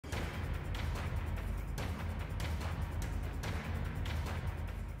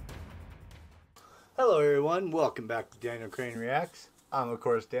Hello everyone, welcome back to Daniel Crane Reacts. I'm of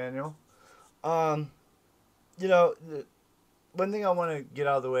course Daniel. Um, one thing I want to get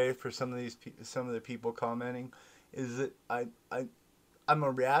out of the way for some of the people commenting is that I'm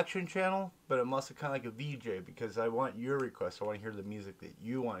a reaction channel, but I'm also kind of like a VJ because I want your requests. I want to hear the music that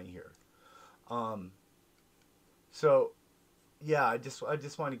you want to hear. Um, so yeah, I just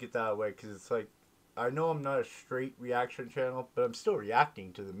want to get that out of the way because it's like I know I'm not a straight reaction channel, but I'm still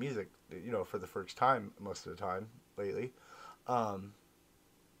reacting to the music, for the first time most of the time lately. Um,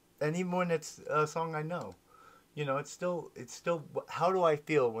 and even when it's a song I know, it's still how do I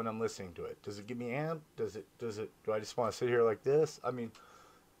feel when I'm listening to it? Does it get me amped? Do I just want to sit here like this? I mean,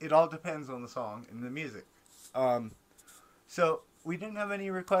 it all depends on the song and the music. Um, so we didn't have any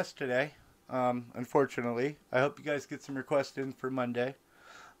requests today, unfortunately. I hope you guys get some requests in for Monday.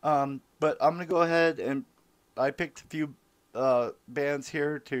 But I'm gonna go ahead and I picked a few bands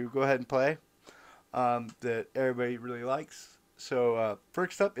here to go ahead and play that everybody really likes. So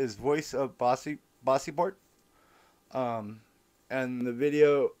first up is Voice of Beceport, um, and the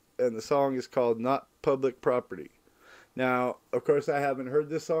video and the song is called "Not Public Property." Now, of course, I haven't heard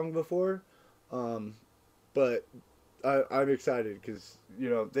this song before, um, but I'm excited because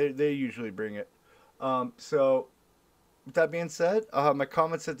they usually bring it. So with that being said, I'll have my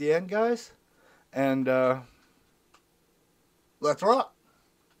comments at the end, guys, and let's rock.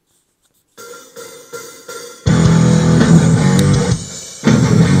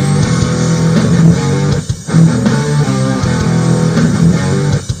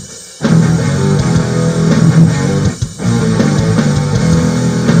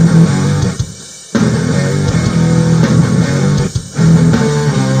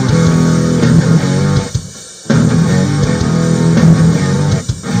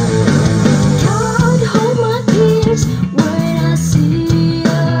 Can't hold my tears when I see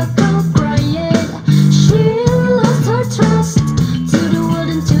a girl crying. She lost her trust to the world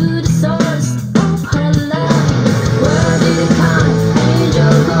and to the source of her love. Where did the kind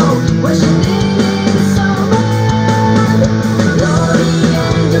angel go when she needed it so bad? Though the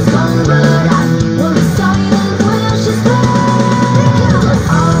angels come, but I won't be silent when she's dead.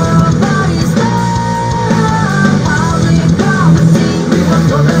 'Cause our body's there, public property. We want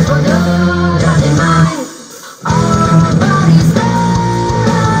progress for the running mind. Our body's there,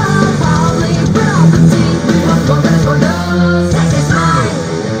 public property. We want progress for the sexist mind.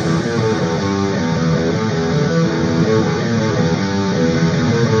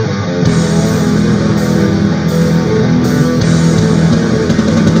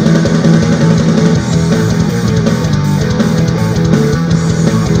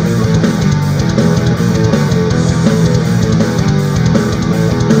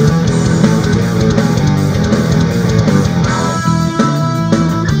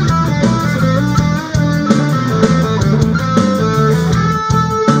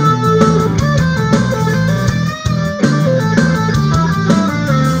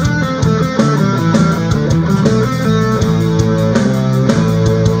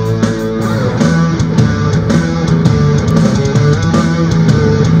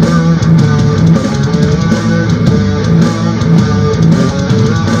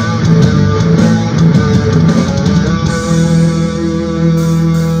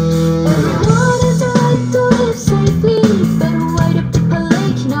 Everyone has the right to live safely, but why do people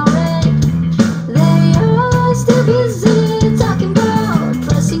ignore it? They are still busy talking about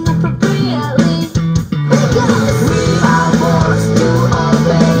dressing appropriately. Because we are forced to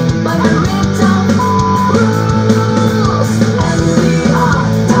obey by unwritten rules, and we are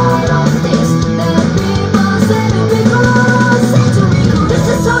tired of this. That people say to be cool, say to be cool. This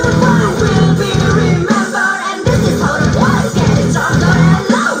is how the fight will be remembered, and this is how the fight is getting stronger and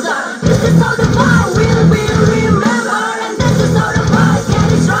louder. This is how the fight will be remembered, and this is how the fight is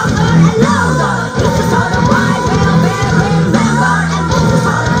getting stronger and louder. This is how the fight will be remembered, and this is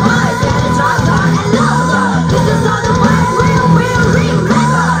how the fight is getting stronger and louder. This is how the fight will be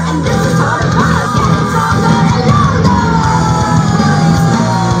remembered, and this is how the fight is getting stronger and louder.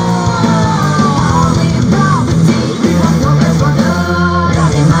 Public property, we want progress for the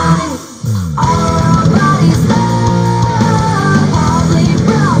running mind. Our bodies there, public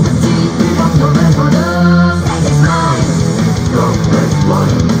property, we want progress for the sexist mind. Progress for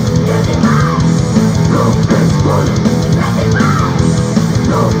the running mind. Progress for the running mind.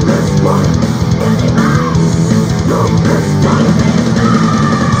 Progress for the running mind. Progress for the running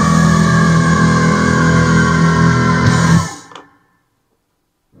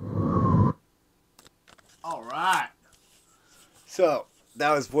All right. So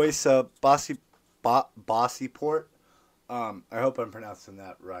that was Voice of Beceport. I hope I'm pronouncing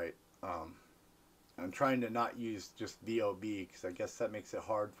that right. I'm trying to not use just VOB because I guess that makes it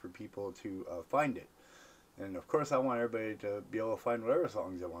hard for people to find it. And of course, I want everybody to be able to find whatever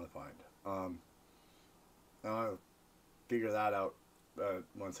songs they want to find. I'll figure that out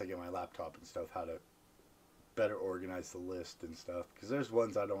once I get my laptop and stuff, how to better organize the list and stuff. Because there's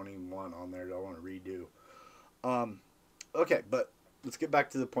ones I don't even want on there that I want to redo. Okay, but let's get back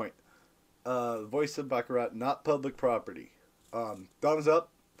to the point. Voice of Baccarat, not public property. Thumbs up.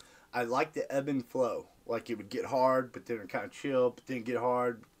 I like the ebb and flow. Like it would get hard, but then it kind of chill, but then get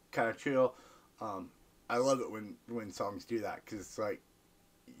hard, kind of chill. I love it when songs do that because it's like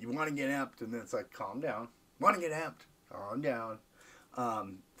you want to get amped and then it's like calm down. Want to get amped, calm down.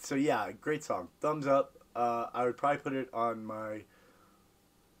 So yeah, great song. Thumbs up. I would probably put it on my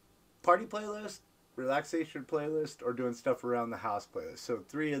party playlist, relaxation playlist, or doing stuff around the house playlist. So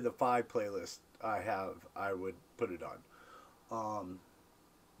 3 of the 5 playlists I have, I would put it on.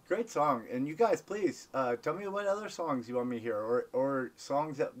 Great song, and you guys, please tell me what other songs you want me to hear, or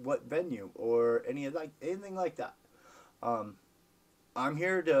songs at what venue, or anything like that. I'm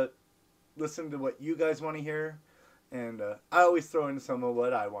here to listen to what you guys want to hear, and I always throw in some of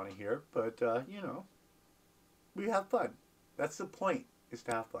what I want to hear. But you know, we have fun. That's the point, is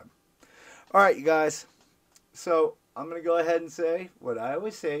to have fun. All right, you guys. So I'm gonna go ahead and say what I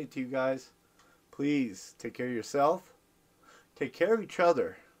always say to you guys. Please take care of yourself. Take care of each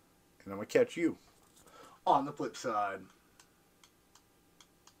other. And I'm going to catch you on the flip side.